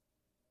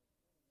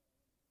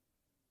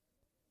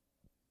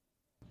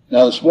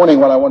Now this morning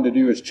what I want to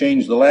do is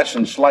change the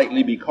lesson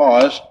slightly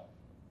because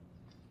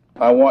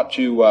I want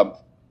to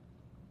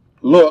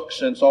look,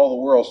 since all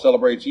the world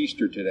celebrates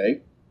Easter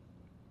today,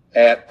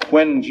 at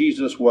when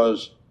Jesus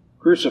was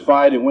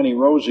crucified and when he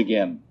rose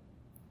again.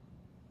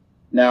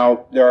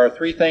 Now there are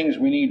three things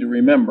we need to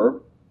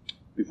remember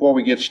before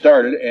we get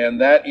started,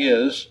 and that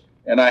is,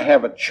 and I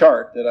have a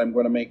chart that I'm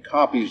going to make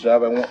copies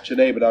of. I won't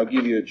today, but I'll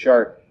give you a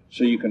chart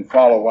so you can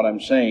follow what I'm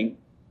saying.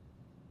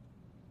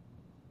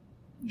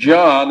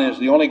 John is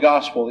the only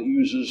gospel that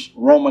uses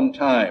Roman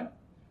time.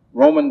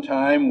 Roman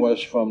time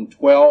was from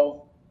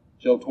 12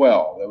 till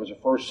 12. There was a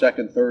first,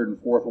 second, third,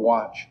 and fourth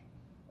watch.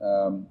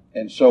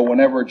 And so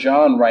whenever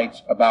John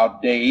writes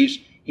about days,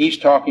 he's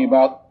talking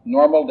about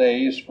normal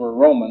days for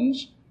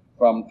Romans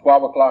from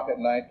 12 o'clock at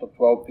night till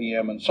 12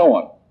 p.m. and so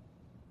on.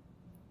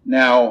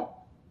 Now,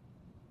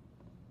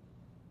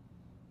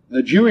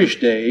 the Jewish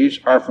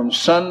days are from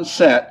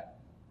sunset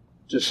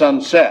to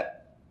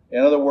sunset.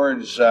 In other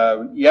words,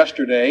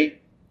 yesterday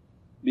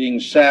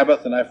being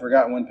Sabbath, and I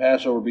forgot when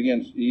Passover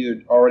begins,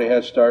 either already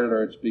has started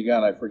or it's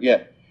begun, I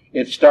forget.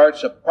 It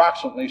starts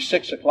approximately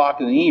 6 o'clock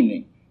in the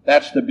evening.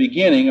 That's the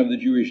beginning of the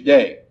Jewish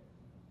day.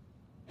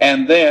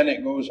 And then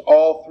it goes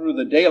all through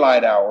the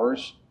daylight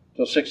hours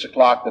till 6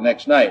 o'clock the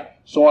next night.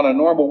 So on a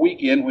normal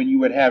weekend, when you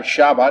would have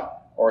Shabbat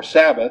or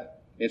Sabbath,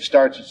 it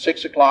starts at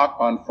 6 o'clock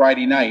on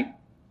Friday night.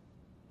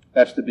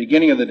 That's the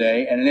beginning of the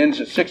day, and it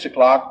ends at 6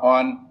 o'clock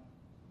on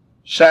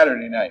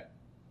Saturday night.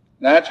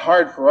 Now, that's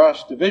hard for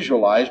us to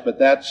visualize, but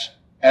that's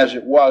as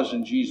it was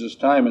in Jesus'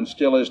 time and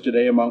still is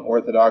today among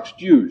Orthodox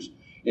Jews.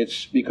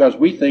 It's because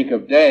we think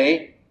of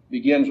day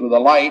begins with a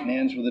light and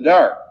ends with a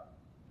dark.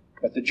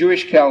 But the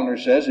Jewish calendar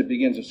says it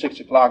begins at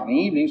 6 o'clock in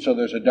the evening, so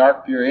there's a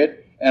dark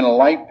period and a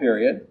light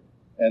period.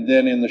 And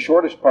then in the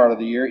shortest part of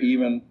the year,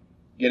 even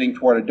getting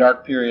toward a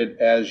dark period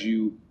as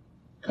you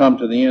come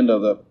to the end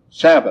of the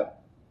Sabbath.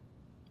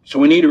 So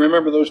we need to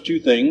remember those two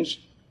things,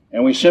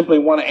 and we simply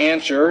want to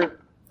answer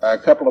a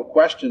couple of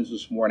questions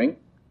this morning,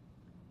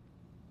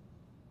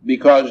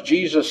 because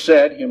Jesus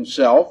said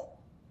himself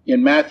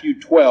in Matthew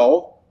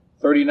 12,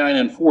 39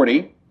 and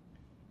 40,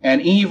 "An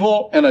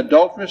evil and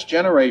adulterous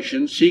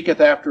generation seeketh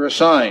after a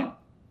sign,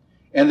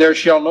 and there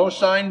shall no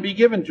sign be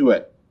given to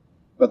it,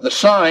 but the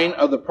sign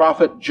of the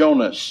prophet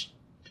Jonas.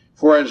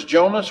 For as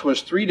Jonas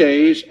was 3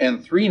 days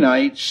and 3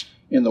 nights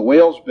in the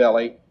whale's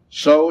belly,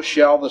 so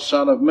shall the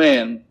Son of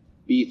Man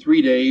be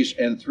 3 days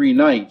and 3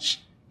 nights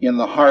in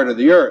the heart of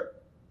the earth."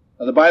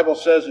 Now, the Bible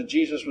says that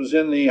Jesus was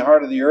in the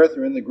heart of the earth,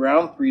 or in the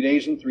ground, 3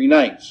 days and 3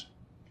 nights.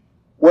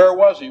 Where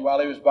was he while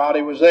his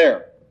body was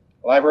there?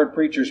 Well, I've heard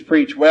preachers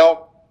preach,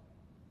 well,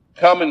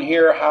 come and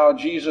hear how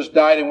Jesus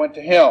died and went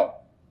to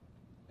hell.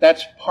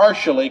 That's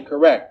partially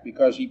correct,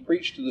 because he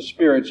preached to the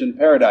spirits in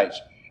paradise.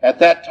 At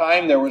that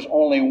time, there was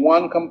only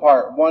one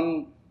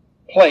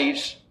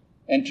place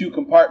and 2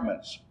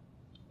 compartments.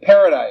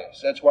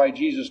 Paradise. That's why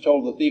Jesus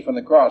told the thief on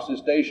the cross,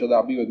 "This day shalt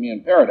thou be with me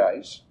in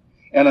paradise."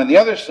 And on the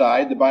other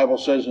side, the Bible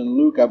says in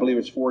Luke, I believe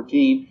it's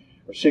 14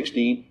 or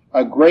 16,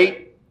 a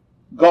great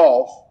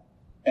gulf,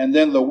 and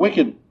then the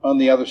wicked on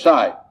the other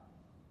side.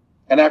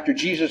 And after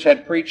Jesus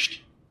had preached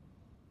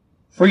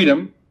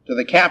freedom to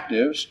the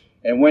captives,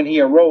 and when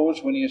he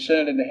arose, when he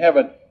ascended into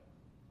heaven,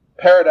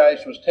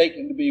 paradise was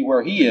taken to be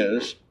where he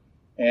is,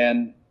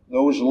 and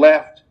those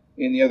left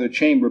in the other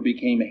chamber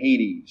became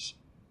Hades,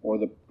 or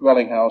the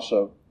dwelling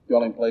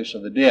place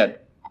of the dead,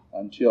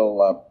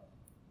 until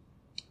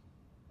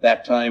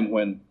that time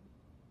when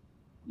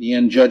the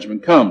end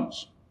judgment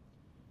comes.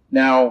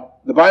 Now,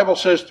 the Bible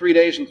says 3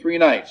 days and 3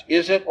 nights.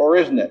 Is it or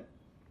isn't it?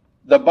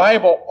 The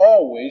Bible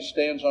always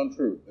stands on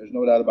truth. There's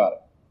no doubt about it.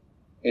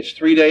 It's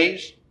 3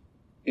 days,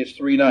 it's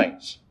 3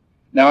 nights.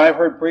 Now, I've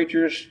heard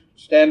preachers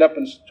stand up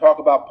and talk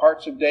about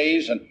parts of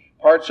days and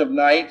parts of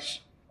nights,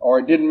 or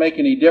it didn't make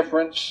any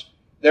difference.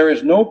 There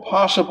is no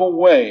possible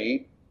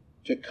way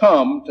to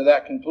come to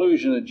that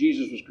conclusion that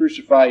Jesus was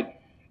crucified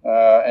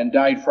and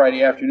died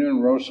Friday afternoon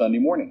and rose Sunday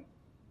morning.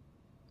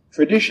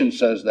 Tradition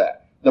says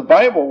that. The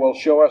Bible will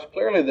show us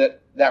clearly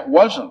that that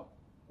wasn't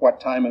what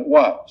time it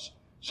was.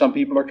 Some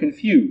people are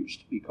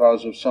confused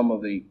because of some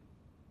of the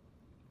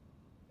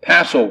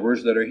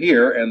Passovers that are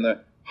here and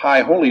the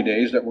high holy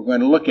days that we're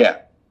going to look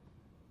at.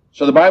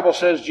 So the Bible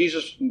says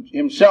Jesus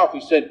himself,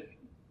 he said,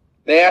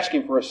 they asked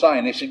him for a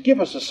sign. They said,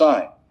 "Give us a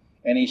sign."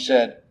 And he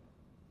said,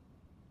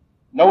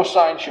 "No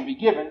sign should be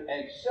given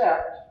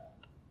except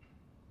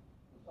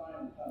the sign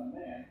of the Son of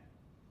Man,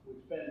 which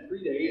spent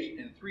 3 days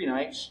and 3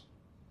 nights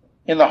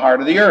in the heart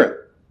of the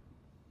earth."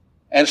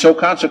 And so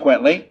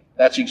consequently,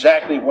 that's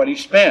exactly what he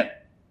spent.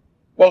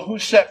 Well, who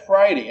set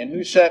Friday and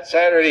who set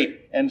Saturday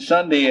and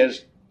Sunday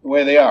as the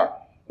way they are?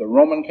 The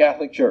Roman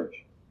Catholic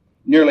Church.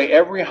 Nearly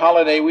every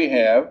holiday we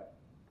have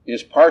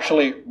is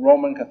partially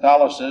Roman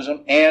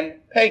Catholicism and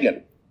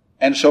pagan.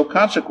 And so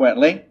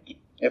consequently,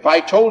 if I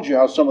told you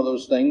how some of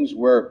those things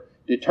were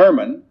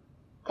determined,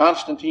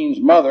 Constantine's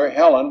mother,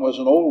 Helen, was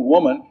an old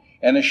woman,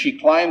 and as she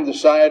climbed the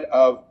side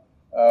of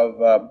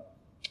the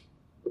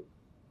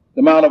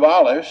Mount of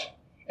Olives,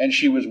 and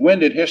she was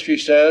winded, history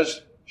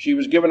says she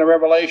was given a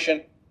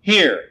revelation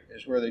Here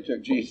is where they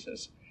took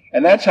Jesus.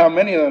 And that's how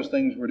many of those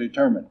things were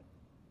determined.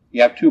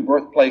 You have two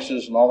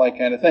birthplaces and all that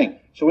kind of thing.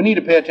 So we need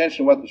to pay attention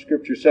to what the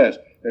Scripture says.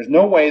 There's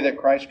no way that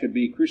Christ could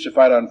be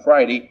crucified on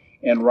Friday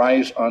and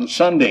rise on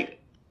Sunday.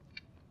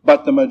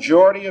 But the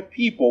majority of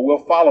people will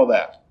follow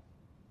that.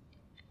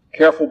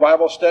 Careful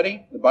Bible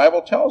study, the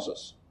Bible tells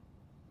us.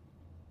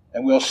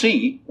 And we'll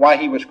see why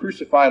he was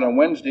crucified on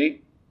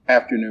Wednesday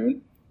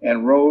afternoon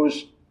and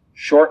rose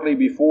shortly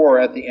before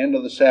at the end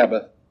of the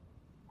Sabbath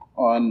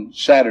on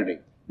Saturday.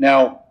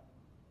 Now,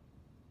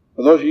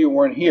 for those of you who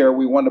weren't here,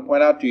 we want to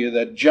point out to you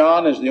that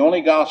John is the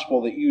only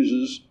gospel that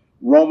uses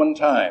Roman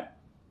time,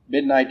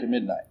 midnight to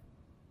midnight.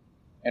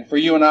 And for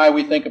you and I,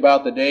 we think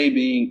about the day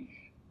being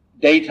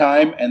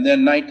daytime and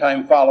then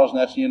nighttime follows, and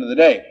that's the end of the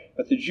day.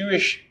 But the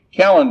Jewish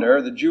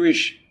calendar, the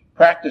Jewish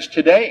practice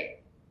today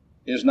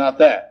is not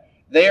that.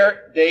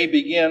 Their day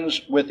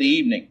begins with the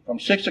evening, from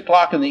 6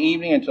 o'clock in the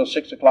evening until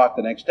 6 o'clock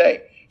the next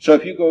day. So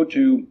if you go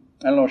to,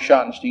 I don't know if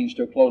Schottenstein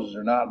still closes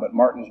or not, but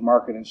Martin's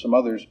Market and some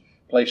others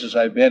places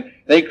I've been,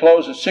 they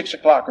close at 6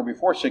 o'clock or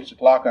before 6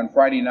 o'clock on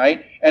Friday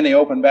night, and they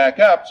open back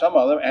up, some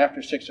of them,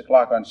 after 6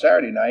 o'clock on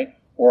Saturday night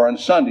or on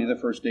Sunday, the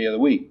first day of the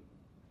week.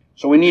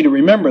 So we need to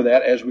remember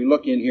that as we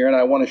look in here, and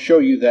I want to show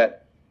you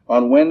that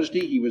on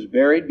Wednesday he was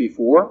buried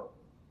before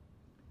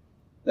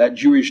that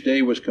Jewish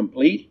day was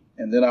complete,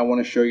 and then I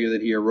want to show you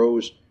that he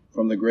arose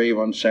from the grave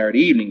on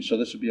Saturday evening. So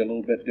this will be a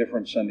little bit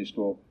different Sunday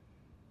school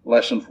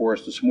lesson for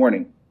us this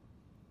morning.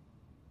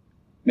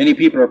 Many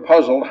people are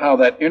puzzled how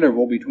that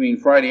interval between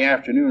Friday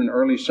afternoon and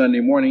early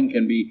Sunday morning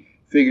can be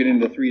figured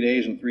into 3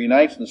 days and 3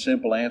 nights, and the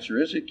simple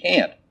answer is it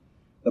can't.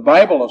 The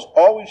Bible is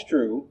always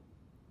true.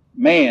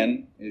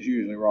 Man is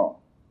usually wrong.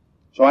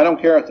 So I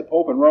don't care if the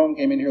Pope in Rome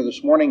came in here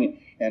this morning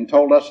and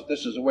told us that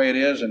this is the way it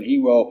is and he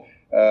will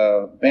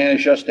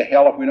banish us to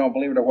hell if we don't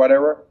believe it or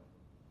whatever.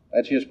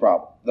 That's his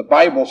problem. The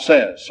Bible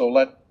says, so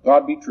let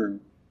God be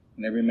true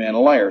and every man a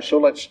liar. So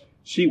let's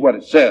see what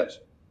it says.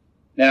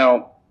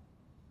 Now,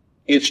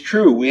 it's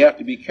true we have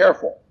to be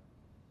careful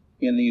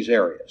in these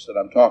areas that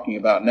I'm talking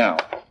about now.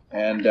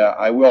 And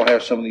I will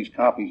have some of these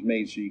copies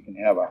made so you can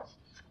have a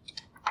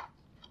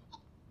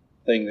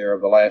thing there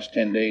of the last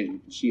 10 days. You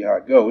can see how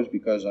it goes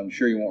because I'm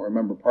sure you won't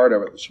remember part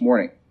of it this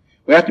morning.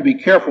 We have to be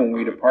careful when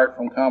we depart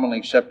from commonly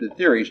accepted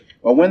theories.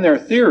 But when they're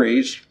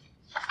theories,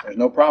 there's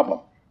no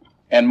problem.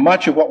 And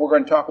much of what we're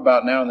going to talk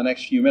about now in the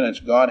next few minutes,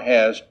 God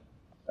has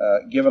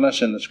given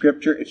us in the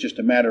Scripture. It's just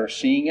a matter of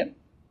seeing it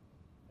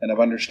and of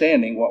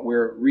understanding what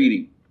we're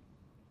reading.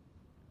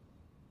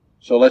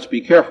 So let's be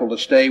careful to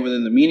stay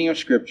within the meaning of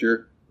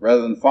Scripture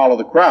rather than follow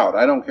the crowd.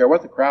 I don't care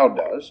what the crowd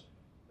does.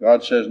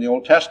 God says in the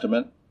Old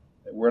Testament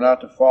that we're not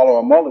to follow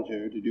a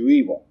multitude to do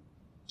evil.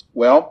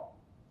 Well,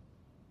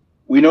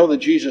 we know that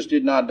Jesus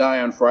did not die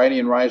on Friday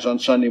and rise on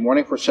Sunday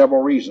morning for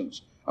several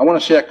reasons. I want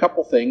to say a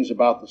couple things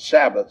about the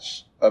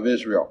Sabbaths of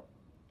Israel.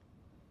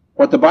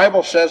 What the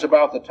Bible says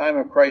about the time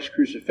of Christ's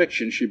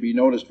crucifixion should be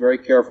noticed very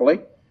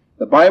carefully.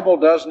 The Bible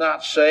does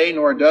not say,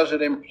 nor does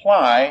it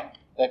imply,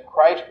 that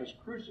Christ was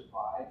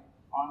crucified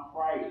on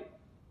Friday.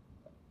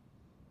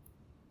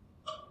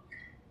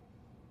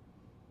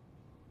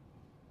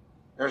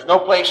 There's no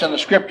place in the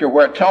Scripture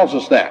where it tells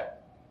us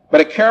that.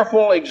 But a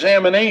careful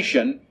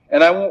examination,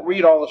 and I won't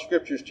read all the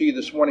Scriptures to you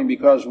this morning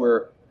because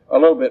we're a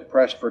little bit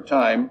pressed for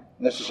time.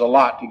 This is a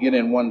lot to get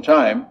in one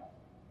time.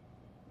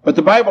 But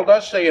the Bible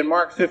does say in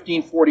Mark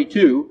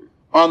 15:42,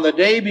 on the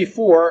day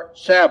before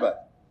Sabbath.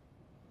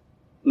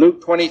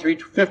 Luke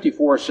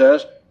 23:54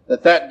 says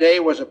that day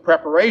was a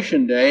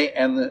preparation day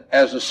and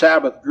as the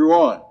Sabbath drew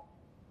on.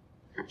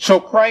 So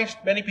Christ,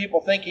 many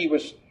people think he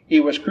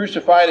was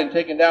crucified and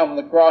taken down from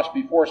the cross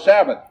before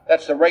Sabbath.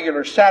 That's the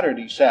regular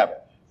Saturday Sabbath,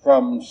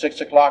 from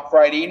 6 o'clock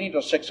Friday evening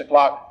till 6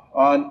 o'clock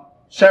on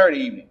Saturday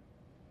evening.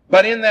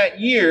 But in that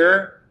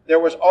year, there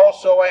was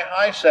also a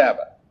high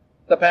Sabbath,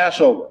 the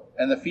Passover,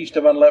 and the Feast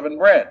of Unleavened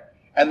Bread.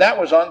 And that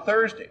was on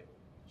Thursday.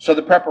 So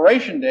the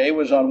preparation day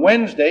was on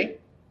Wednesday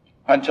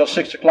until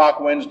 6 o'clock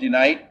Wednesday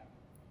night.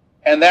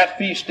 And that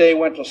feast day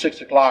went till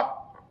 6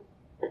 o'clock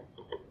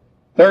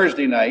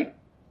Thursday night.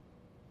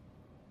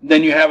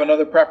 Then you have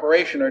another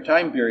preparation or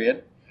time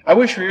period. I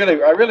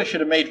really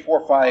should have made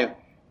 4 or 5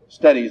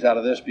 studies out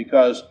of this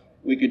because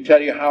we could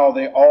tell you how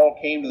they all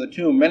came to the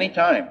tomb many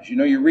times. You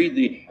know, you read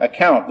the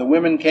account. The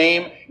women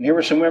came, and here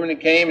were some women that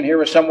came, and here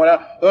was someone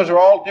else. Those are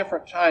all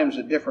different times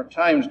at different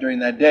times during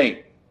that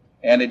day.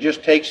 And it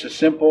just takes a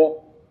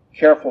simple,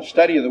 careful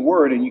study of the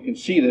Word, and you can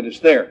see that it's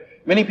there.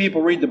 Many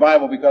people read the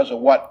Bible because of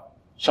what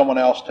someone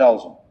else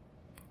tells them.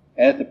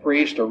 And the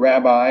priest or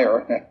rabbi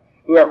or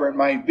whoever it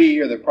might be,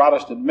 or the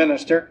Protestant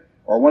minister,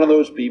 or one of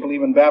those people,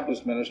 even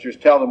Baptist ministers,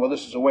 tell them, well,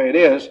 this is the way it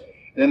is.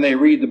 Then they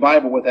read the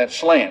Bible with that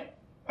slant.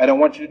 I don't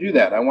want you to do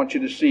that. I want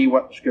you to see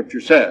what the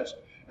Scripture says.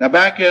 Now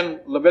back in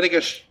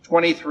Leviticus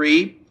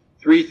 23,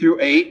 3 through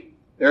 8,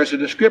 there's a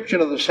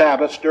description of the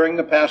Sabbaths during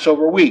the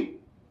Passover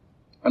week.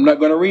 I'm not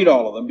going to read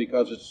all of them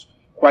because it's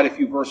quite a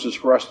few verses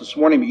for us this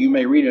morning, but you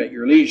may read it at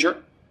your leisure.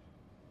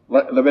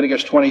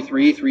 Leviticus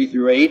 23, 3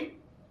 through 8.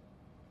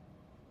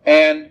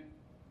 And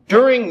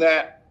during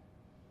that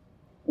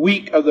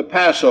week of the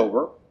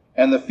Passover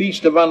and the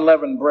Feast of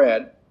Unleavened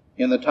Bread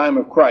in the time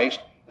of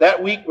Christ,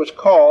 that week was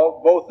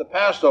called both the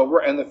Passover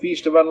and the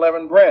Feast of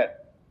Unleavened Bread.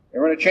 They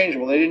were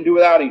interchangeable. They didn't do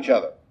without each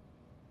other.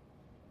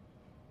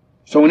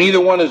 So when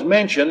either one is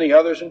mentioned, the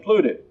other is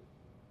included.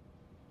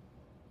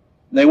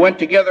 They went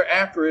together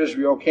after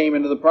Israel came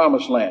into the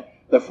Promised Land.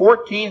 The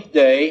 14th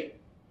day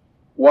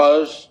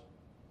was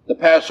the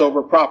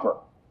Passover proper.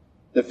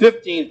 The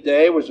 15th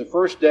day was the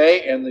first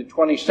day, and the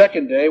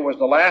 22nd day was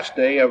the last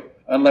day of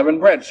unleavened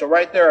bread. So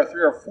right there are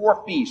 3 or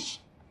 4 feasts,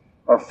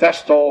 or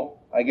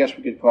festal, I guess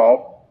we could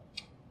call,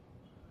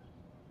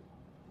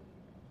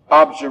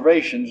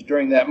 observations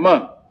during that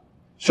month.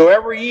 So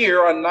every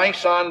year on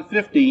Nisan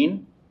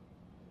 15,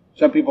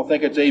 some people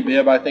think it's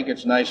Abib, I think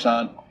it's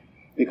Nisan,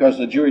 because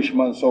the Jewish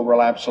months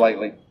overlap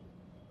slightly.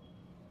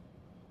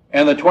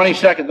 And the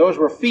 22nd, those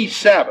were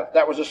feast Sabbath.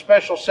 That was a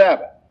special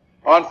Sabbath.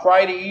 On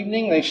Friday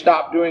evening, they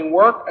stopped doing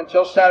work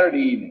until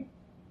Saturday evening.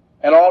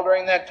 And all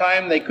during that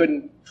time, they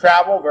couldn't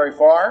travel very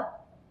far.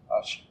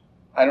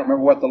 I don't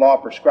remember what the law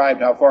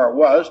prescribed, how far it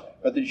was,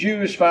 but the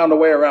Jews found a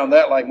way around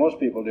that like most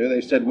people do.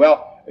 They said,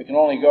 well, we can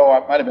only go,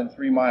 it might have been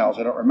 3 miles,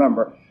 I don't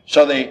remember.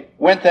 So they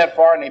went that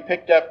far and they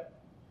picked up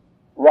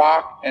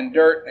rock and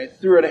dirt, and they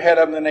threw it ahead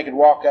of them, then they could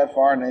walk that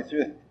far, and they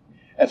threw it.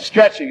 That's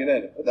stretching it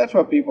in. But that's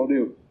what people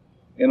do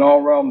in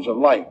all realms of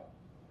life.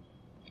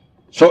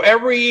 So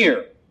every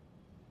year,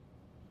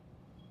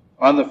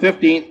 on the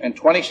 15th and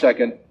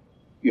 22nd,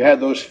 you had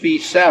those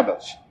feast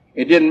Sabbaths.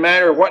 It didn't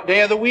matter what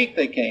day of the week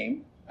they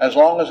came, as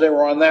long as they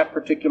were on that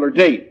particular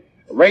date.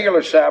 A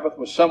regular Sabbath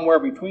was somewhere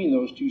between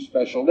those 2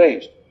 special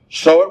days.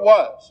 So it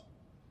was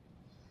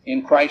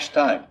in Christ's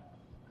time.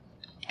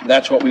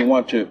 That's what we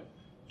want to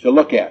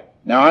look at.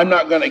 Now, I'm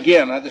not going to,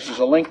 again, this is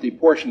a lengthy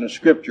portion of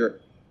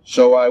Scripture,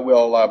 so I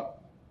will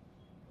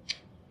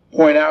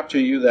point out to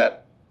you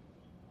that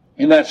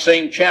in that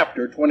same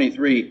chapter,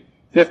 23,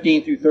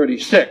 15 through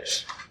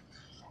 36,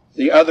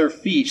 the other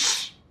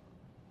feasts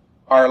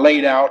are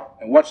laid out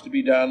and what's to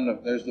be done.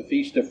 There's the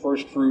Feast of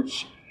First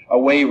Fruits, a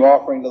wave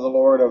offering to the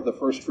Lord of the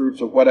first fruits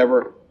of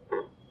whatever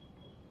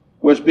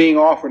was being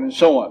offered and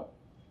so on.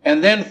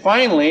 And then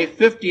finally,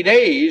 50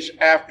 days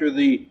after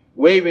the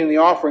waving the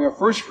offering of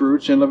first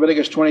fruits in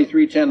Leviticus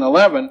 23, 10, and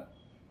 11,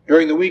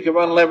 during the week of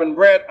unleavened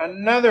bread,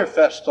 another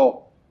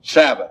festal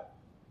Sabbath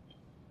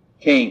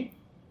came.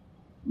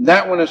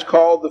 That one is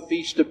called the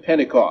Feast of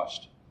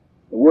Pentecost.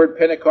 The word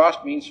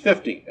Pentecost means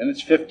 50, and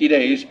it's 50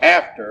 days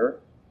after,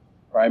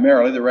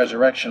 primarily, the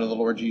resurrection of the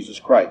Lord Jesus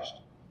Christ.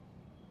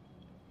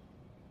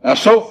 Now,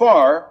 so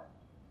far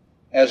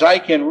as I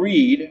can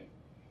read,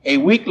 a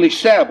weekly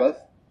Sabbath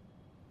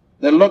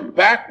that looked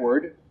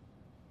backward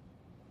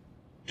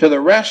to the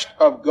rest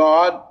of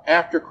God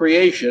after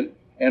creation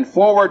and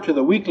forward to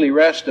the weekly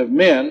rest of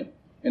men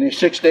in his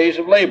 6 days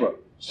of labor.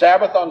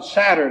 Sabbath on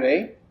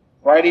Saturday,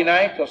 Friday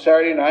night till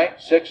Saturday night,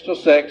 6 till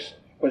 6,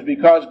 was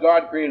because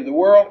God created the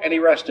world and he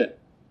rested.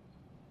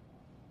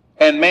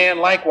 And man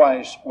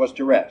likewise was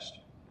to rest.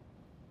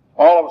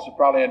 All of us have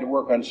probably had to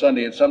work on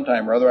Sunday at some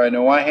time or other. I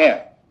know I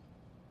have.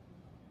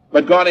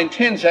 But God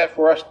intends that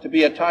for us to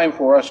be a time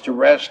for us to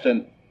rest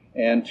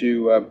and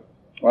to,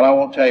 well, I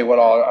won't tell you what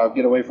all, I'll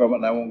get away from it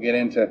and I won't get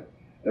into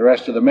the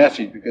rest of the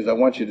message because I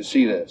want you to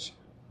see this.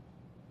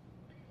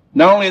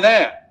 Not only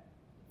that,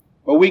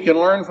 but we can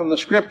learn from the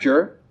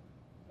Scripture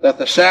that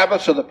the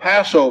Sabbaths of the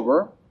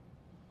Passover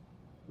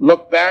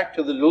look back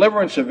to the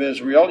deliverance of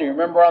Israel. You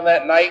remember on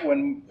that night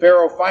when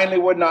Pharaoh finally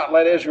would not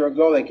let Israel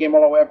go, they came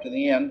all the way up to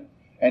the end,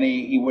 and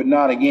he would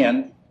not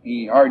again.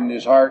 He hardened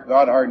his heart.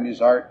 God hardened his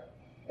heart.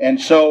 And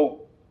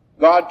so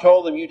God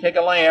told them, you take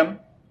a lamb,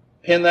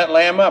 pin that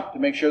lamb up to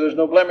make sure there's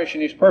no blemish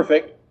and he's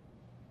perfect.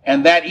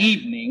 And that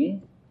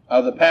evening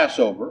of the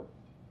Passover,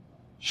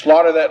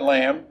 slaughter that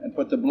lamb and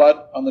put the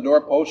blood on the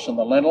doorposts and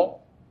the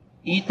lintel.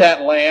 Eat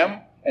that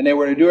lamb, and they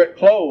were to do it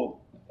clothed.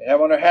 They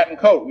have on their hat and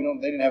coat.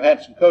 They didn't have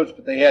hats and coats,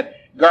 but they had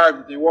garb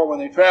that they wore when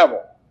they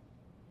traveled.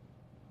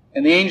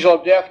 And the angel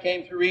of death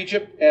came through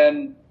Egypt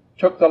and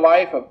took the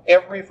life of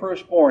every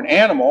firstborn,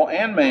 animal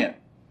and man.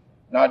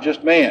 Not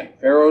just man,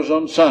 Pharaoh's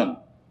own son.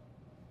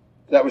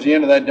 That was the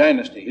end of that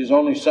dynasty. His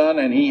only son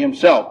and he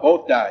himself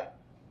both died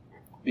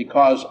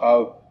because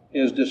of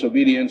his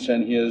disobedience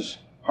and his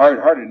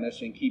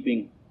hard-heartedness in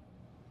keeping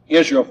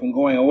Israel from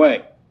going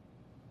away.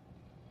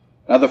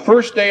 Now the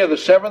first day of the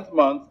 7th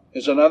month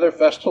is another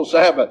festal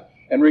Sabbath.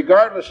 And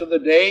regardless of the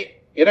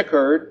day it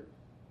occurred,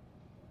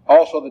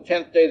 also the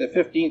 10th day, the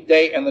 15th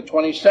day, and the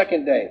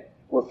 22nd day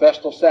were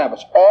festal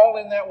Sabbaths, all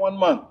in that 1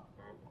 month.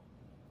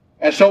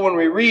 And so when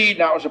we read,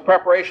 now it was a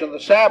preparation of the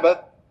Sabbath,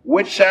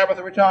 which Sabbath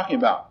are we talking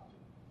about?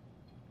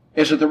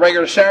 Is it the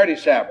regular Saturday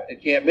Sabbath?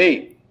 It can't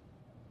be.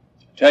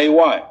 I'll tell you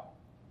why.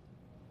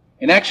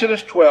 In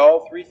Exodus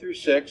 12, 3 through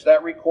 6,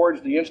 that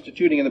records the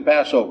instituting of the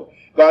Passover.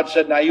 God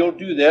said, now you'll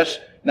do this.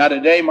 Now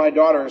today my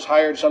daughter is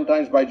hired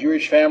sometimes by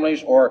Jewish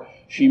families, or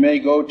she may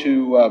go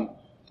to,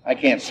 I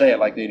can't say it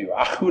like they do,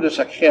 Ahudas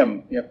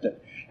Hakim. You have to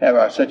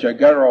have such a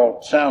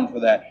guttural sound for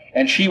that.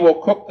 And she will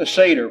cook the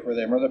Seder for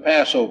them, or the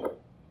Passover.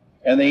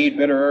 And they eat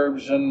bitter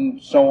herbs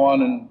and so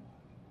on. And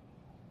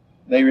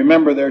They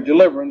remember their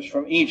deliverance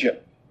from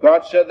Egypt.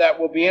 God said that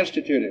will be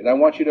instituted. I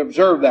want you to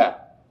observe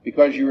that,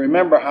 because you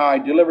remember how I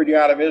delivered you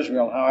out of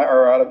Israel,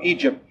 or out of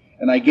Egypt,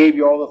 and I gave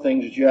you all the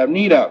things that you have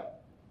need of.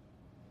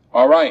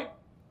 All right.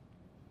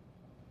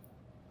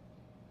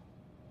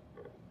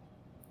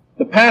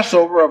 The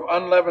Passover of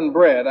unleavened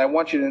bread, I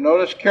want you to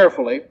notice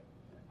carefully,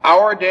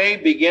 our day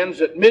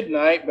begins at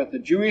midnight, but the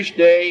Jewish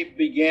day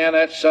began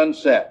at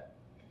sunset.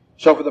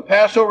 So for the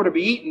Passover to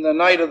be eaten the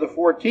night of the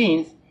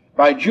 14th,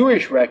 by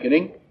Jewish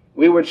reckoning,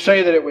 we would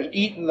say that it was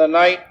eaten the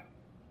night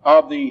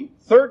of the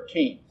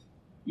 13th.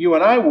 You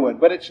and I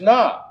would, but it's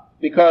not,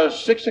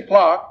 because 6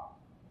 o'clock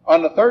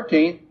on the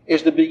 13th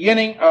is the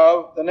beginning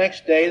of the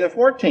next day, the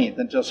 14th,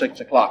 until 6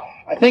 o'clock.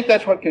 I think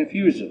that's what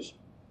confuses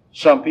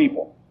some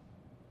people.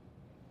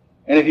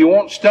 And if you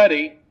won't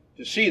study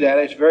to see that,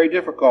 it's very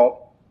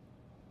difficult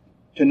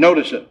to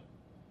notice it.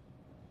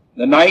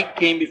 The night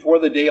came before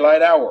the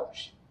daylight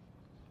hours.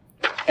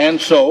 And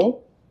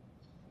so,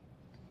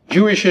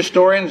 Jewish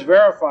historians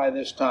verify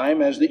this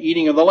time as the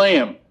eating of the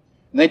lamb.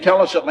 And they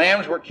tell us that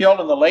lambs were killed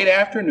in the late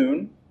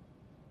afternoon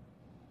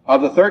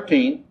of the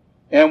 13th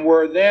and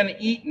were then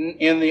eaten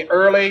in the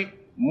early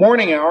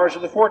morning hours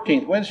of the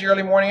 14th. When's the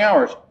early morning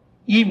hours?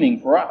 Evening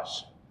for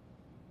us.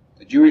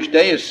 The Jewish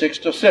day is 6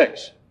 to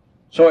 6.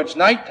 So it's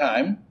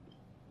nighttime,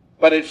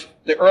 but it's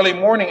the early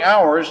morning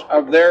hours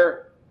of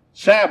their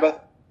Sabbath,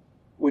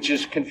 which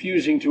is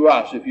confusing to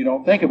us if you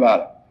don't think about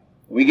it.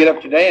 We get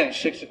up today and it's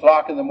 6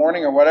 o'clock in the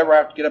morning or whatever. I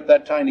have to get up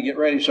that time to get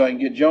ready so I can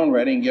get Joan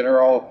ready and get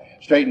her all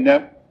straightened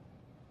up.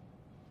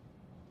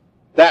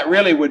 That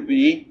really would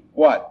be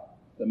what?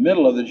 The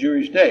middle of the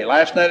Jewish day.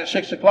 Last night at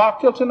 6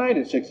 o'clock till tonight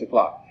at 6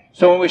 o'clock.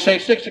 So when we say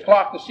 6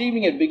 o'clock this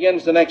evening, it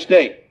begins the next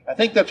day. I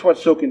think that's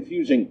what's so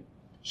confusing.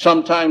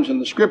 Sometimes in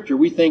the Scripture,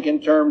 we think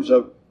in terms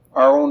of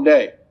our own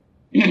day.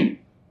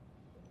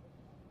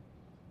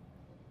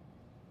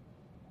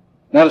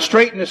 Now, to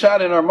straighten this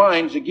out in our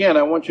minds, again,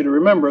 I want you to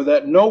remember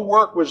that no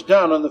work was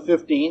done on the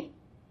 15th,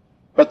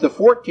 but the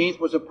 14th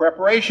was a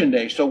preparation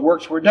day, so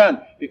works were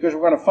done. Because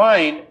we're going to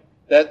find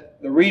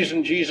that the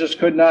reason Jesus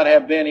could not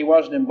have been, he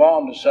wasn't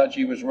embalmed as such,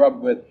 he was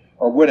rubbed with,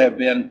 or would have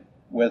been,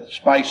 with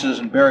spices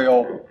and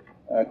burial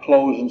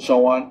clothes and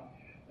so on.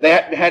 They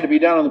had to be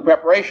done on the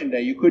preparation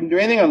day. You couldn't do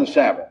anything on the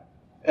Sabbath.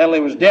 Penalty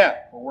was death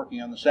for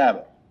working on the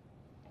Sabbath.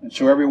 And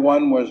so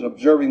everyone was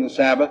observing the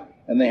Sabbath,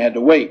 and they had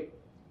to wait.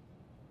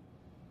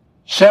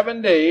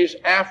 7 days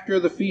after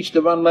the Feast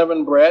of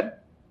Unleavened Bread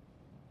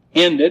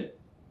ended,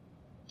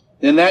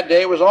 then that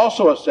day was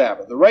also a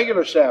Sabbath. The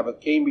regular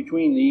Sabbath came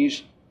between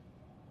these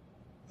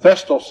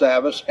festal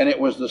Sabbaths, and it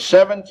was the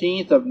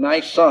 17th of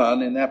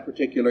Nisan in that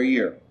particular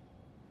year.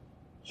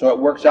 So it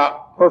works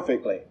out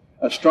perfectly.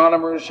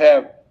 Astronomers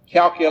have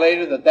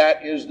calculated that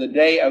that is the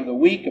day of the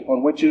week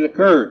upon which it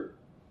occurred.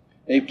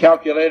 They've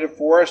calculated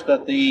for us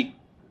that the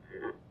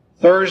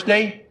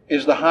Thursday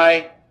is the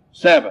high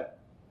Sabbath.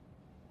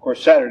 Of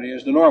course, Saturday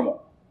is the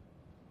normal.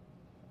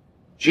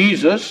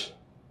 Jesus,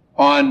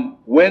 on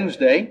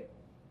Wednesday,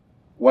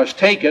 was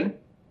taken,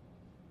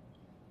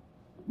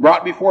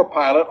 brought before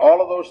Pilate.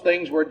 All of those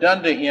things were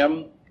done to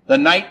him the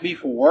night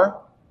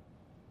before.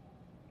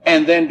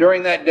 And then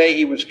during that day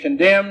he was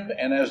condemned,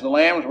 and as the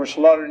lambs were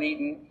slaughtered and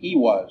eaten, he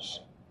was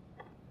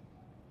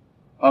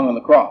hung on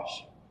the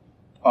cross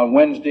on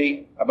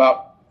Wednesday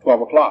about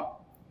 12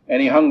 o'clock.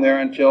 And he hung there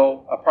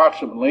until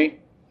approximately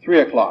 3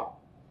 o'clock.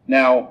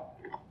 Now,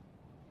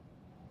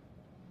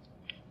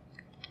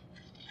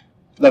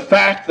 the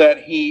fact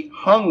that he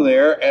hung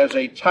there as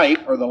a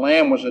type, or the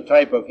lamb was a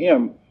type of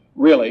him,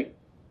 really,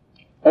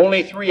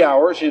 only 3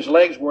 hours, his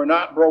legs were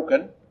not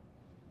broken,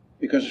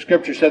 because the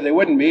Scripture said they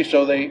wouldn't be,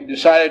 so they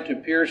decided to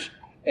pierce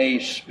a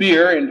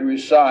spear into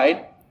his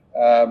side.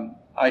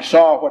 I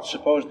saw what's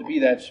supposed to be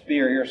that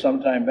spear here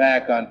sometime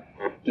back on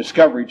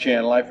Discovery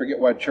Channel. I forget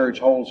what church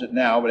holds it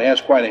now, but it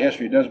has quite a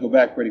history. It does go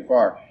back pretty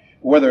far.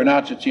 Whether or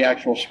not it's the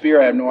actual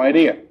spear, I have no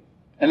idea.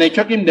 And they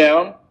took him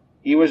down.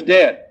 He was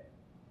dead.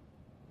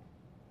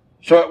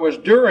 So it was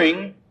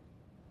during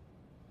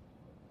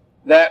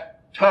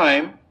that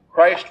time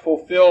Christ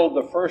fulfilled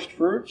the first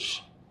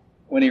fruits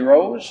when he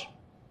rose.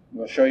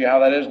 We'll show you how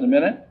that is in a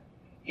minute.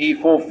 He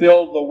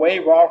fulfilled the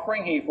wave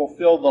offering. He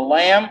fulfilled the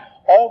lamb.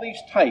 All these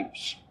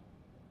types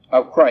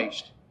of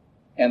Christ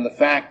and the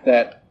fact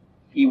that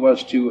he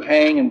was to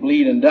hang and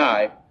bleed and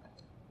die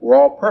were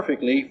all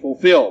perfectly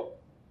fulfilled.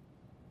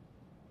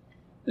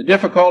 The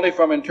difficulty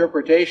from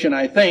interpretation,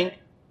 I think,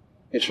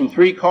 is from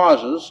three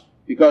causes,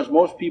 because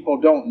most people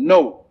don't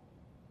note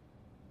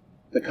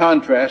the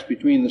contrast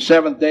between the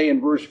seventh day in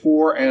verse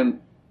 4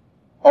 and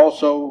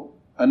also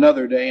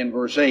another day in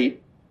verse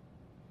 8.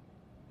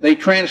 They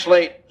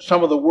translate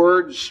some of the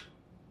words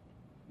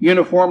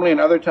uniformly,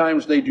 and other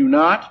times they do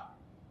not.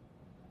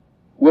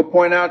 We'll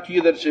point out to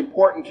you that it's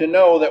important to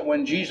know that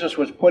when Jesus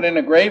was put in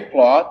a grave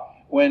cloth,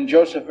 when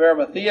Joseph of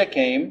Arimathea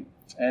came,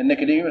 and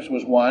Nicodemus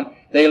was one,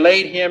 they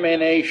laid him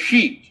in a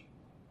sheet.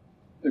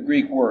 The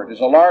Greek word is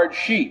a large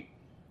sheet.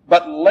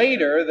 But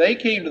later, they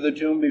came to the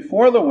tomb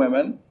before the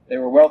women. They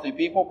were wealthy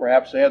people.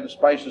 Perhaps they had the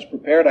spices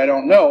prepared. I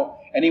don't know.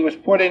 and he was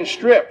put in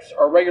strips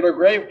or regular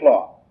grave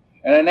cloth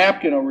and a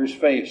napkin over his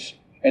face,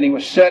 and he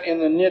was set in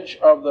the niche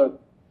of the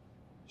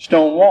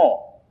stone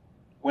wall.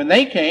 When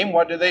they came,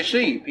 what did they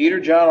see? Peter,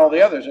 John, all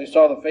the others. They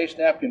saw the face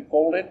napkin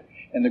folded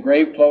and the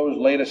grave clothes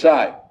laid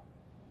aside.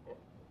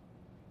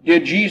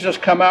 Did Jesus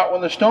come out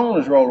when the stone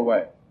was rolled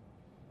away?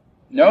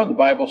 No, the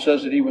Bible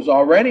says that he was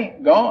already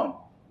gone.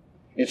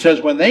 It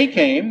says when they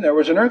came, there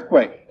was an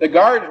earthquake. The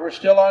guards were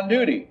still on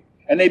duty,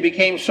 and they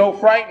became so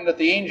frightened that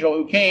the angel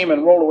who came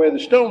and rolled away the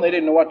stone, they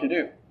didn't know what to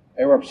do.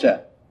 They were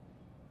upset.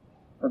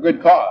 For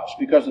good cause,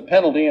 because the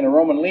penalty in a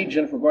Roman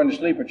legion for going to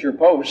sleep at your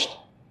post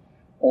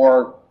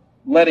or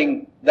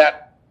letting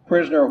that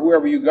prisoner or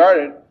whoever you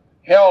guarded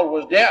held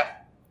was death.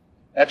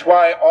 That's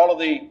why all of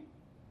the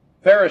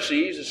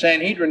Pharisees, the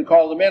Sanhedrin,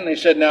 called them in and they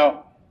said,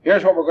 now,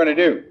 here's what we're going to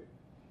do.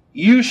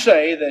 You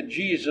say that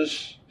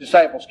Jesus'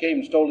 disciples came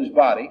and stole his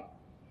body.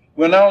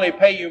 We'll not only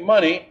pay you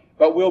money,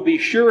 but we'll be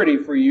surety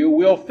for you.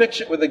 We'll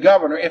fix it with the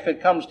governor if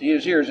it comes to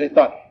his ears. They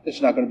thought, this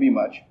is not going to be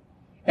much.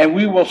 And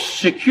we will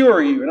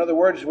secure you. In other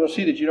words, we'll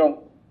see that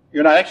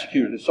you're not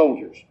executed as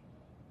soldiers.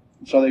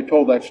 And so they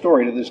told that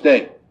story to this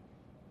day.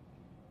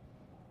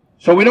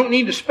 So we don't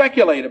need to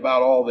speculate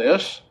about all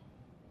this.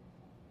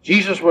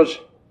 Jesus was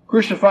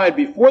crucified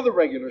before the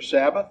regular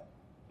Sabbath,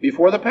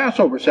 before the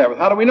Passover Sabbath.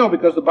 How do we know?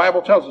 Because the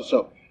Bible tells us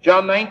so.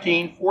 John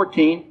 19,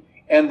 14,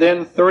 and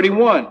then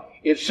 31.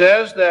 It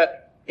says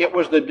that it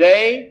was the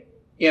day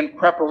in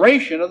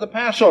preparation of the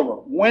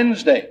Passover,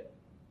 Wednesday.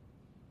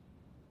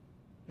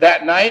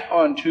 That night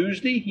on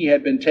Tuesday, he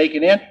had been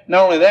taken in.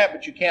 Not only that,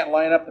 but you can't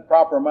line up the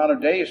proper amount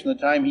of days from the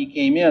time he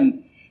came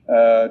in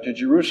to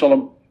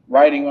Jerusalem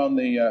riding on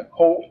the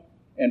colt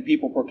and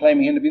people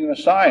proclaiming him to be the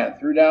Messiah,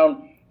 threw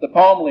down the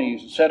palm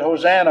leaves and said,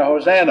 Hosanna,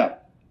 Hosanna.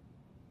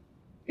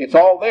 It's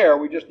all there.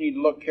 We just need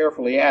to look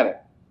carefully at it.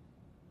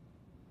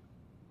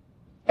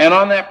 And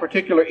on that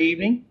particular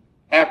evening,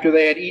 after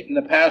they had eaten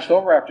the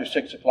Passover, after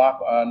 6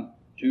 o'clock on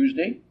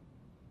Tuesday,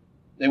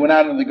 they went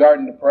out into the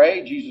garden to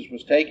pray. Jesus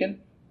was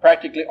taken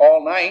practically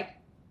all night.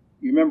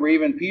 You remember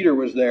even Peter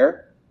was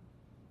there.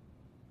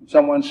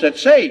 Someone said,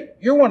 say,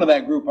 you're one of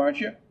that group, aren't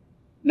you?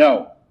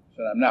 No, I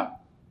said, I'm not.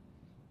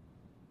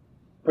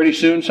 Pretty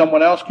soon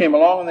someone else came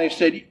along and they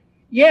said,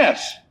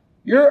 yes,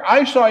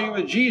 I saw you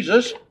with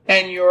Jesus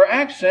and your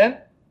accent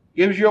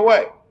gives you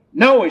away.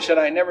 No, he said,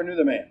 I never knew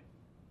the man.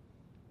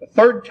 The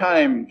third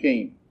time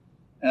came,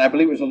 and I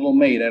believe it was a little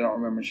maid, I don't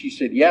remember. She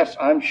said, yes,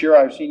 I'm sure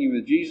I've seen you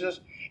with Jesus.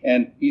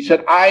 And he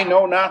said, I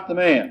know not the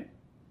man.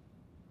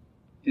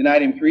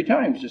 Denied him 3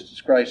 times, just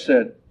as Christ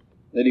said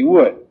that he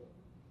would.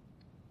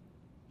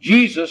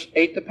 Jesus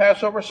ate the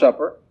Passover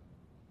supper,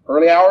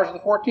 early hours of the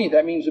 14th.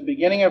 That means the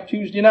beginning of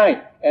Tuesday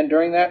night. And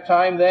during that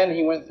time then,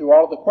 he went through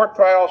all the court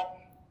trials.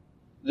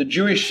 The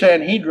Jewish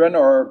Sanhedrin,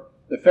 or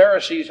the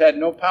Pharisees, had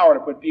no power to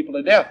put people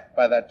to death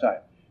by that time.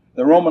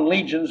 The Roman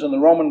legions and the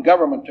Roman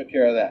government took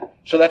care of that.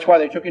 So that's why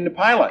they took him to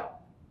Pilate.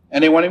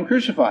 And they want him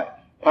crucified.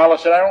 Pilate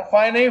said, I don't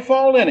find any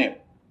fault in him.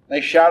 They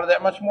shouted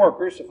that much more,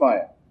 crucify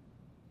him.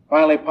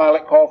 Finally,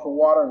 Pilate called for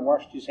water and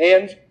washed his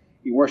hands.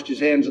 He washed his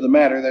hands of the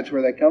matter. That's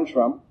where that comes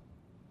from.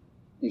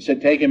 He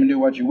said, take him and do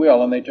what you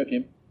will. And they took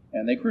him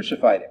and they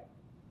crucified him,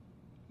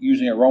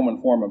 using a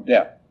Roman form of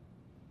death.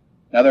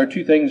 Now, there are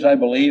 2 things I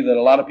believe that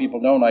a lot of people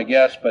don't, I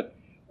guess, but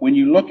when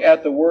you look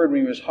at the word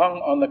when he was hung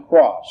on the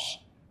cross,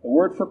 the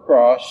word for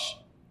cross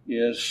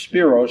is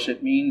spiros.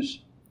 It means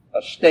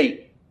a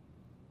stake,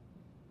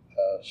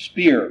 a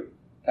spear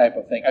type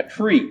of thing. A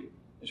tree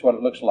is what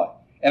it looks like.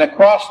 And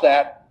across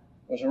that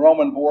was a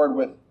Roman board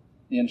with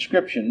the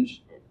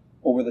inscriptions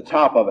over the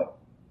top of it.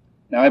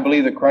 Now, I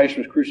believe that Christ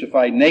was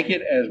crucified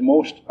naked, as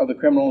most of the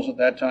criminals at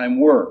that time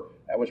were.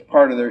 That was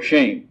part of their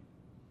shame.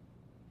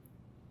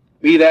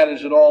 Be that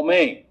as it all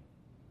may,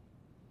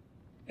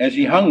 as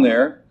he hung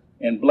there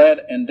and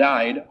bled and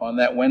died on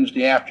that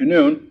Wednesday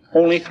afternoon,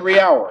 only 3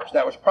 hours.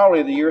 That was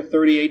probably the year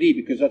 30 AD,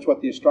 because that's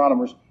what the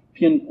astronomers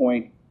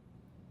pinpoint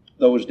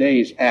those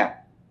days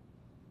at.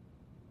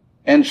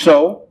 And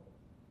so,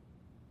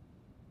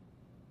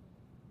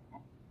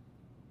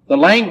 the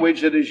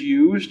language that is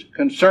used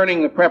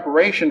concerning the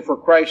preparation for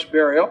Christ's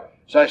burial,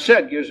 as I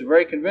said, gives a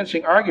very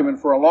convincing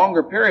argument for a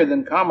longer period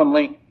than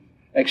commonly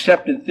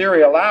accepted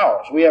theory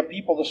allows. We have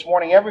people this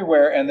morning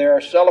everywhere, and they're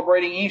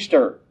celebrating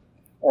Easter.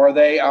 Or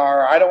they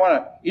are,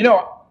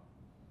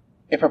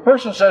 if a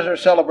person says they're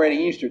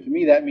celebrating Easter, to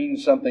me that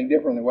means something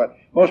different than what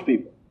most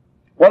people.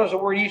 What does the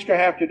word Easter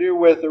have to do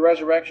with the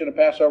resurrection of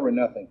Passover?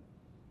 Nothing.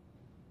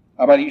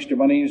 How about Easter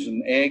bunnies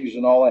and eggs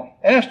and all that?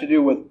 It has to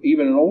do with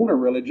even an older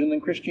religion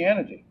than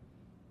Christianity.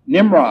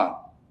 Nimrod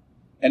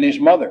and his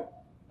mother,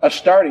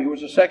 Astarte, who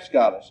was a sex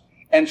goddess.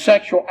 And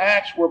sexual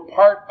acts were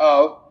part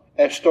of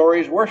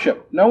Astori's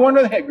worship. No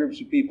wonder they had groups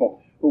of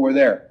people who were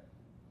there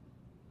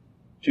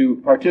to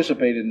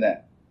participate in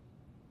that.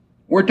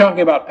 We're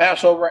talking about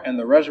Passover and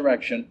the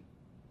resurrection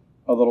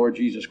of the Lord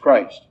Jesus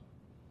Christ.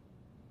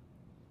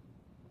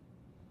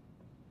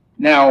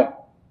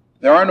 Now,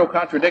 there are no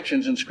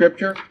contradictions in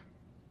Scripture.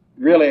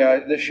 Really,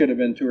 this should have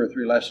been 2 or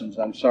 3 lessons.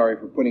 I'm sorry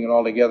for putting it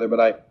all together,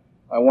 but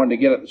I wanted to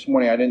get it this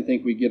morning. I didn't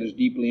think we'd get as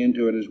deeply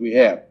into it as we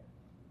have.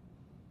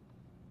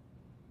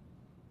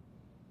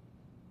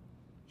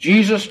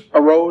 Jesus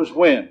arose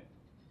when?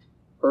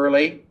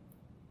 Early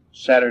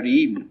Saturday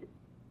evening,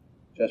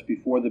 just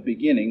before the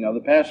beginning of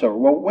the Passover.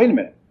 Well, wait a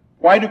minute.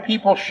 Why do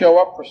people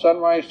show up for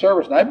sunrise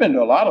service? And I've been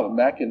to a lot of them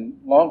back in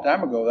a long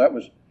time ago. That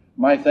was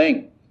my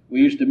thing.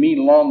 We used to meet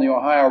along the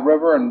Ohio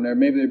River, and there'd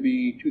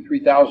be 2,000 to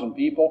 3,000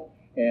 people.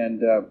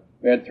 And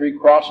we had 3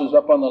 crosses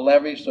up on the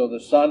levee, so the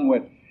sun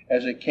would,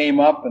 as it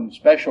came up, and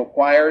special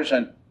choirs.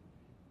 And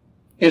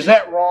is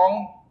that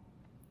wrong?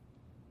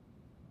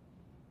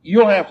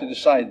 You'll have to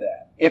decide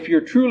that. If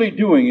you're truly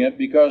doing it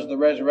because of the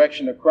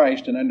resurrection of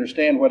Christ and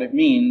understand what it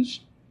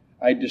means,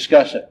 I'd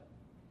discuss it.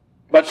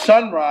 But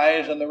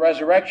sunrise and the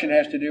resurrection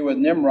has to do with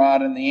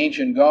Nimrod and the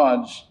ancient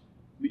gods,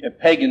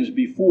 pagans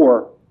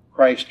before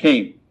Christ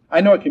came.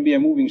 I know it can be a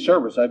moving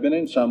service. I've been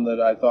in some that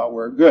I thought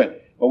were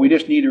good. But we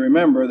just need to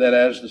remember that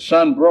as the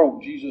sun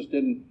broke,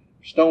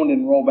 stone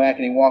didn't roll back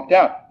and he walked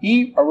out.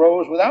 He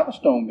arose without the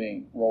stone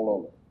being rolled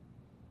over.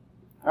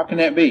 How can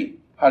that be?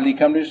 How did he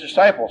come to his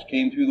disciples?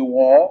 Came through the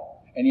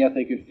wall, and yet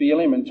they could feel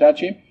him and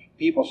touch him.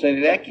 People say,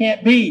 that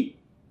can't be.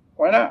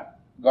 Why not?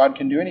 God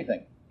can do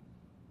anything.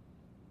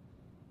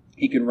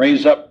 He can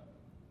raise up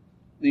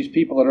these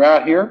people that are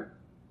out here.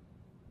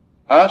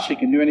 Us, he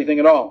can do anything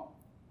at all.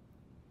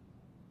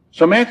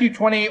 So Matthew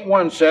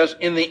 28:1 says,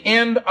 in the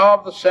end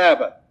of the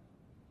Sabbath.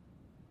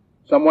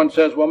 Someone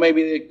says, well,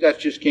 maybe that's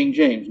just King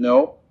James.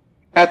 No.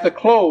 At the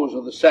close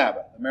of the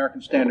Sabbath,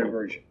 American Standard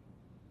Version.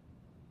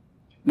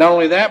 Not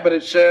only that, but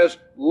it says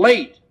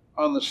late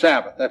on the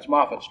Sabbath. That's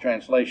Moffat's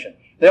translation.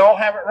 They all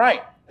have it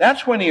right.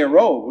 That's when he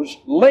arose,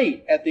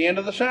 late at the end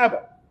of the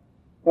Sabbath.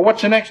 Well,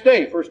 what's the next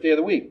day? First day of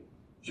the week.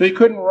 So he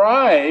couldn't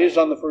rise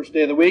on the first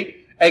day of the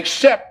week,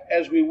 except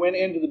as we went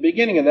into the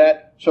beginning of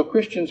that. So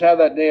Christians have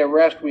that day of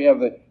rest. We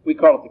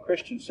call it the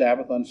Christian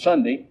Sabbath on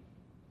Sunday.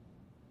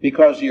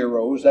 Because he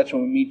arose, that's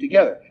when we meet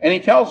together. And he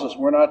tells us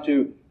we're not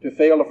to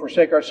fail to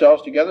forsake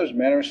ourselves together, as a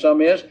manner of some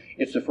is.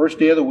 It's the first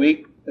day of the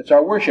week. That's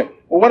our worship.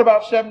 Well, what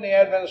about Seventh-day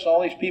Adventists and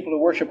all these people who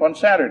worship on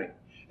Saturday?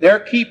 They're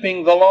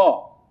keeping the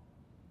law.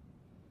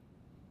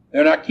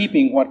 They're not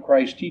keeping what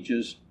Christ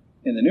teaches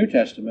in the New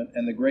Testament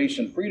and the grace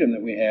and freedom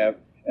that we have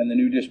and the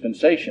new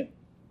dispensation.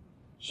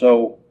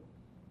 So,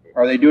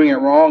 are they doing it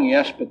wrong?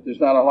 Yes, but there's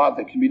not a lot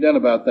that can be done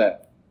about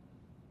that.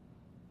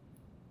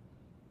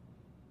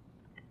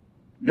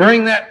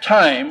 During that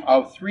time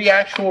of 3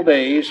 actual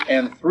days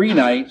and 3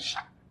 nights,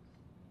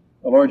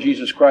 the Lord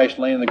Jesus Christ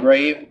lay in the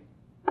grave.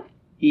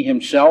 He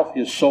himself,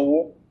 his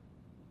soul,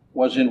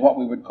 was in what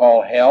we would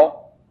call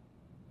hell,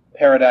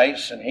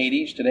 paradise, and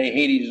Hades. Today,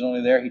 Hades is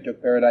only there. He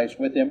took paradise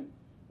with him.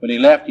 When he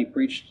left, he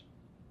preached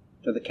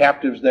to the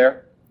captives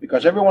there.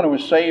 Because everyone who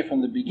was saved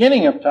from the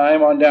beginning of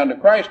time on down to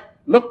Christ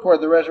looked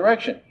toward the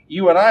resurrection.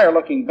 You and I are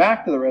looking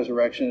back to the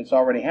resurrection. It's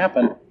already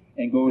happened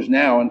and goes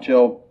now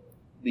until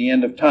the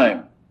end of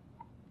time.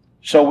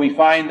 So we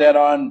find that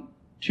on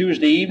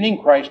Tuesday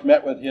evening, Christ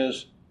met with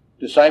his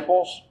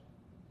disciples.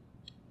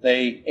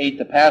 They ate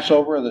the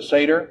Passover, the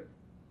Seder.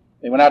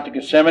 They went out to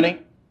Gethsemane.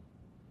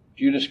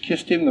 Judas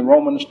kissed him. The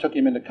Romans took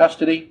him into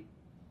custody.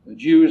 The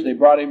Jews, they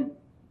brought him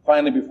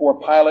finally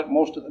before Pilate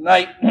most of the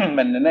night and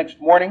the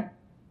next morning.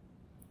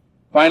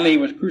 Finally, he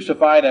was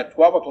crucified at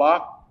 12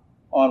 o'clock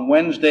on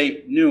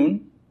Wednesday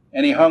noon,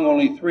 and he hung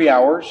only 3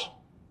 hours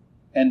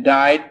and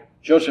died.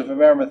 Joseph of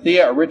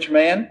Arimathea, a rich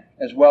man,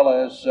 as well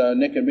as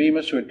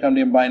Nicodemus, who had come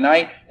to him by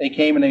night, they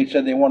came and they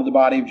said they wanted the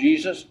body of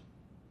Jesus.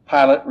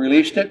 Pilate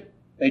released it.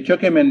 They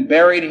took him and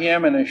buried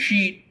him in a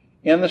sheet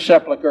in the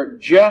sepulchre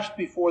just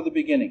before the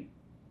beginning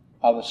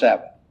of the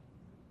Sabbath.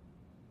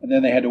 And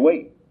then they had to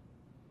wait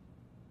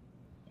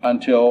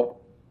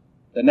until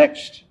the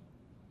next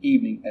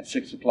evening at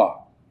 6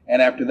 o'clock.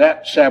 And after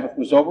that Sabbath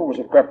was over, was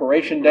a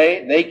preparation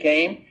day. They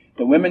came,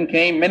 the women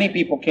came, many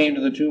people came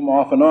to the tomb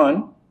off and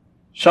on,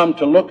 some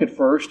to look at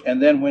first,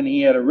 and then when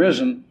he had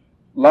arisen,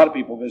 a lot of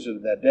people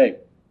visited that day.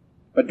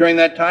 But during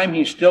that time,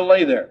 he still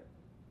lay there.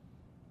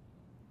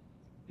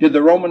 Did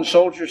the Roman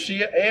soldiers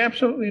see it? They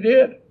absolutely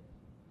did.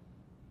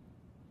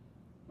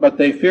 But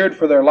they feared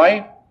for their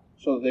life,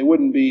 so that they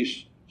wouldn't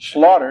be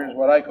slaughtered, is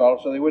what I call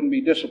it, so they wouldn't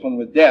be disciplined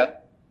with death.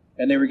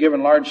 And they were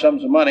given large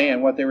sums of money,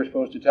 and what they were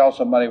supposed to tell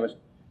somebody was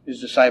his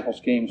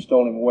disciples came and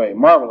stole him away.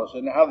 Marvelous.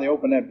 And how they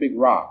opened that big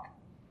rock.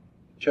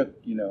 It took,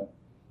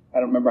 I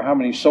don't remember how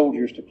many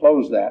soldiers to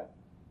close that.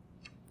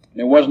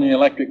 There wasn't an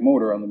electric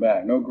motor on the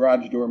back. No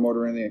garage door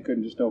motor or anything. They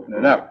couldn't just open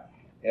it up.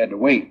 They had to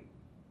wait.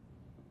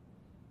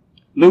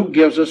 Luke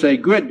gives us a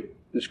good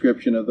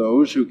description of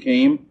those who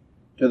came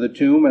to the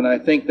tomb, and I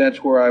think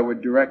that's where I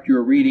would direct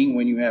your reading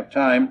when you have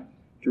time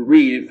to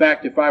read. In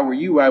fact, if I were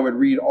you, I would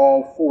read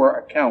all 4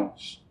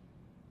 accounts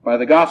by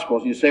the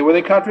Gospels. You say, well,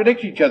 they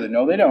contradict each other.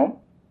 No, they don't.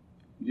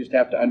 You just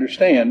have to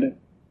understand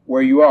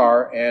where you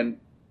are and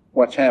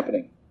what's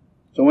happening.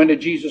 So when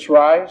did Jesus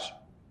rise?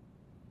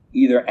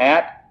 Either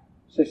at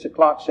 6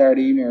 o'clock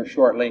Saturday evening or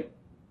shortly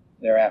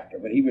thereafter.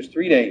 But he was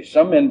 3 days.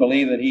 Some men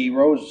believe that he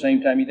rose the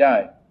same time he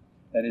died.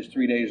 That is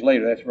 3 days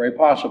later. That's very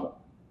possible.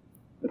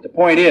 But the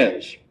point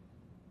is,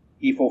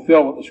 he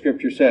fulfilled what the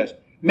Scripture says.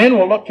 Men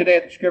will look today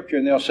at the Scripture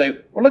and they'll say,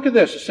 well, look at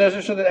this. It says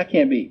this or that. That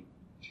can't be.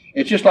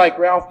 It's just like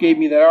Ralph gave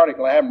me that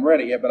article. I haven't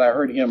read it yet, but I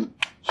heard him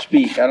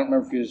speak. I don't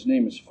remember if his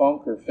name is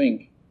Funk or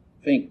Fink.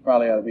 Fink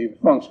probably ought to be.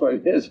 Funk's what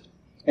it is.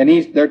 And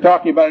they're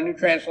talking about a new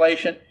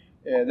translation.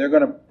 They're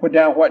going to put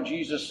down what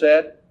Jesus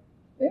said.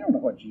 They don't know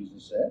what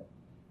Jesus said.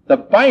 The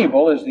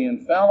Bible is the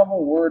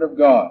infallible Word of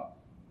God.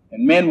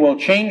 And men will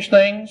change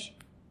things.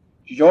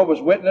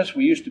 Jehovah's Witness,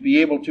 we used to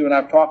be able to, and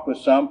I've talked with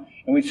some,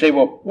 and we'd say,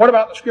 well, what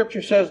about the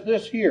Scripture says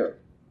this here?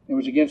 It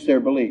was against their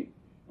belief.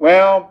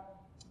 Well,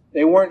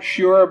 they weren't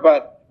sure,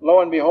 but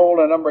lo and behold,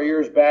 a number of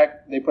years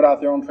back, they put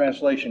out their own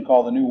translation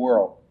called The New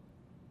World.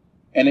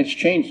 And it's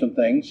changed some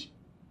things.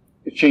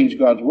 It's changed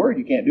God's Word.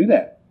 You can't do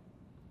that.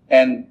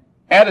 And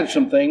added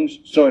some things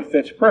so it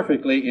fits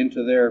perfectly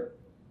into their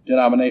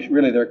denomination,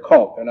 really their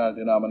cult. They're not a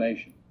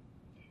denomination.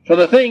 So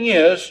the thing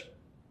is,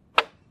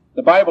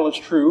 the Bible is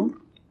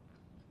true.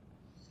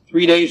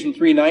 3 days and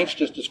 3 nights,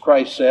 just as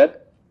Christ said.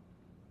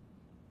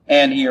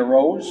 And He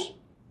arose.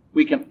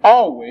 We can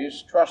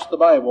always trust the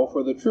Bible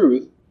for the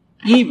truth,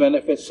 even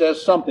if it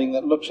says something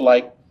that looks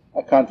like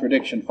a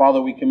contradiction.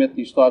 Father, we commit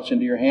these thoughts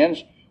into Your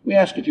hands. We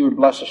ask that You would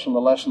bless us from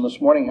the lesson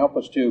this morning. Help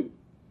us to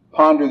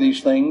ponder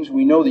these things.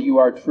 We know that You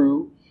are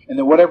true, and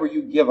that whatever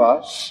You give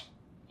us,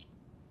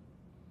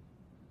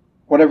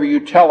 whatever You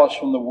tell us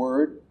from the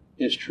Word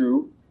is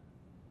true.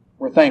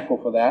 We're thankful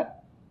for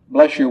that.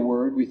 Bless Your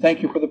Word. We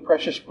thank You for the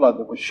precious blood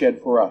that was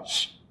shed for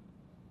us,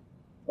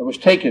 that was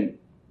taken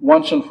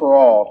once and for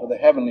all to the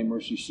heavenly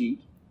mercy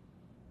seat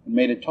and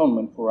made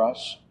atonement for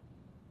us.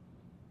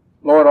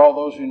 Lord, all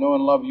those who know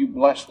and love You,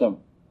 bless them.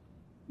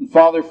 And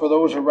Father, for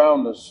those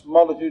around us,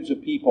 multitudes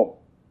of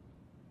people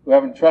who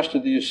haven't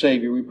trusted Thee as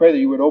Savior, we pray that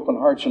You would open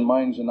hearts and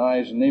minds and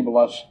eyes, enable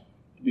us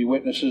to be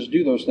witnesses.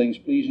 Do those things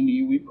pleasing to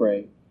You, we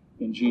pray.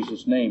 In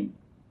Jesus' name,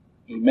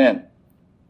 amen.